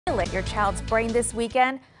stimulate your child's brain this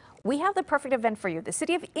weekend, we have the perfect event for you. The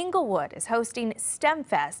City of Inglewood is hosting STEM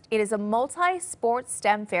Fest. It is a multi-sport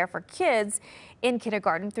STEM fair for kids in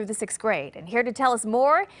kindergarten through the 6th grade. And here to tell us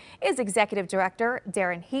more is Executive Director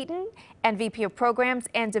Darren Heaton and VP of Programs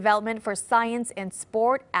and Development for Science and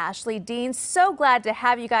Sport, Ashley Dean. So glad to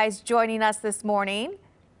have you guys joining us this morning.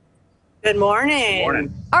 Good morning. Good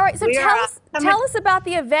morning. All right, so tell us about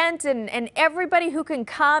the event and everybody who can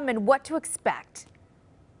come and what to expect.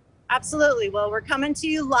 Absolutely. Well, we're coming to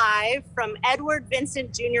you live from Edward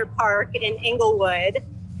Vincent Jr. Park in Inglewood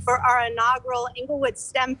for our inaugural Inglewood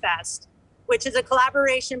STEM Fest, which is a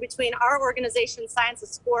collaboration between our organization, Science and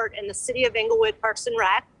Sport, and the City of Inglewood Parks and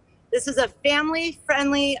Rec. This is a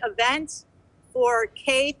family-friendly event for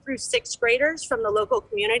K through 6th graders from the local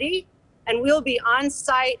community. And we'll be on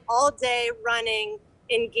site all day running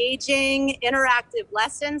engaging, interactive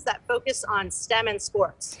lessons that focus on STEM and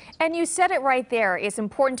sports. And you said it right there. It's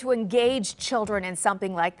important to engage children in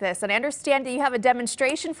something like this. And I understand that you have a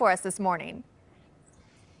demonstration for us this morning.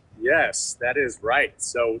 Yes, that is right.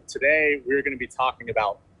 So today we're going to be talking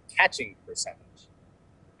about catching percentage.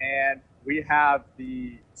 And we have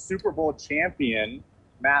the Super Bowl champion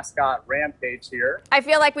mascot Rampage here. I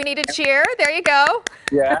feel like we need to cheer. There you go.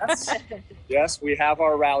 Yes. Yes, we have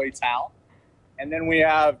our rally towel. And then we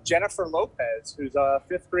have Jennifer Lopez, who's a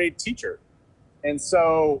 5th grade teacher. And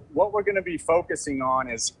so what we're going to be focusing on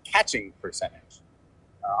is catching percentage.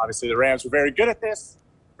 Obviously, the Rams were very good at this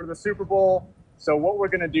for the Super Bowl. So what we're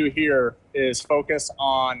going to do here is focus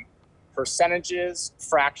on percentages,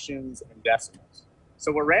 fractions, and decimals.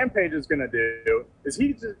 So what Rampage is going to do is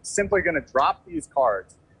he's just simply going to drop these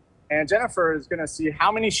cards. And Jennifer is going to see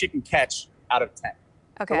how many she can catch out of 10.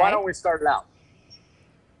 Okay. So why don't we start it out?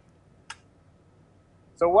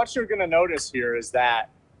 So what you're going to notice here is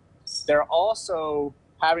that they're also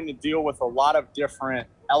having to deal with a lot of different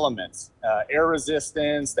elements, air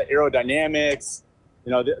resistance, the aerodynamics.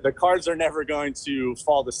 You know, the cards are never going to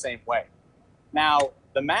fall the same way. Now,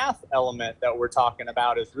 the math element that we're talking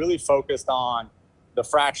about is really focused on the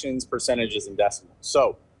fractions, percentages, and decimals.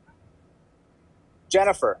 So,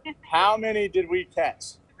 Jennifer, how many did we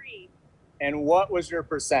catch? 3. And what was your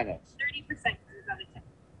percentage? 30% out of 10.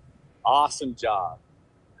 Awesome job.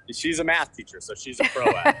 She's a math teacher, so she's a pro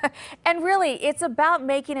at it. And really, it's about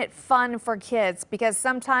making it fun for kids, because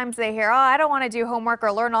sometimes they hear, oh, I don't want to do homework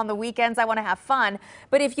or learn on the weekends. I want to have fun.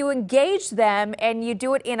 But if you engage them and you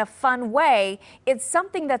do it in a fun way, it's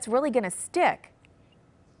something that's really going to stick.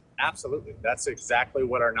 Absolutely. That's exactly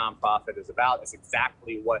what our nonprofit is about. It's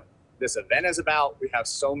exactly what this event is about. We have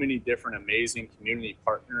so many different amazing community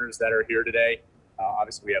partners that are here today.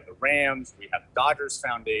 Obviously, we have the Rams, we have the Dodgers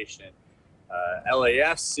Foundation,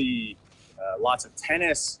 LAFC, lots of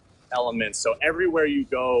tennis elements. So everywhere you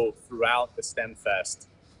go throughout the STEM Fest,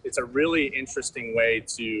 it's a really interesting way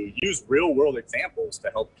to use real world examples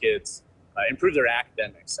to help kids improve their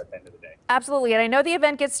academics at the end of the day. Absolutely. And I know the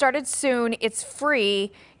event gets started soon. It's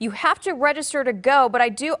free. You have to register to go, but I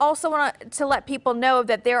do also want to let people know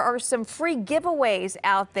that there are some free giveaways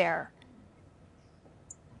out there.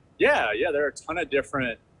 Yeah, there are a ton of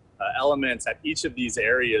different elements at each of these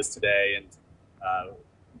areas today. And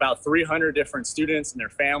about 300 different students and their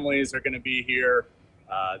families are going to be here.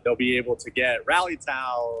 They'll be able to get rally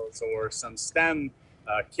towels or some STEM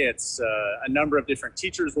kits. A number of different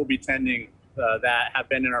teachers will be attending that have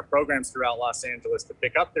been in our programs throughout Los Angeles to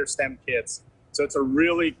pick up their STEM kits. So it's a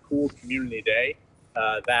really cool community day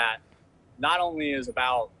that not only is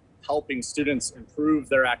about helping students improve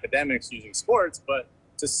their academics using sports, but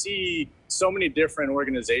to see so many different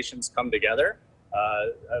organizations come together,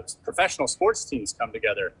 professional sports teams come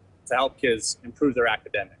together to help kids improve their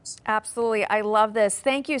academics. Absolutely. I love this.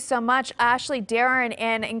 Thank you so much, Ashley, Darren.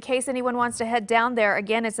 And in case anyone wants to head down there,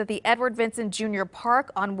 again, it's at the Edward Vincent Jr.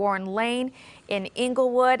 Park on Warren Lane in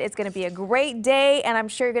Inglewood. It's going to be a great day, and I'm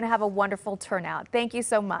sure you're going to have a wonderful turnout. Thank you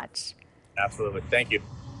so much. Absolutely. Thank you.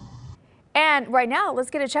 And right now, let's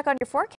get a check on your forecast.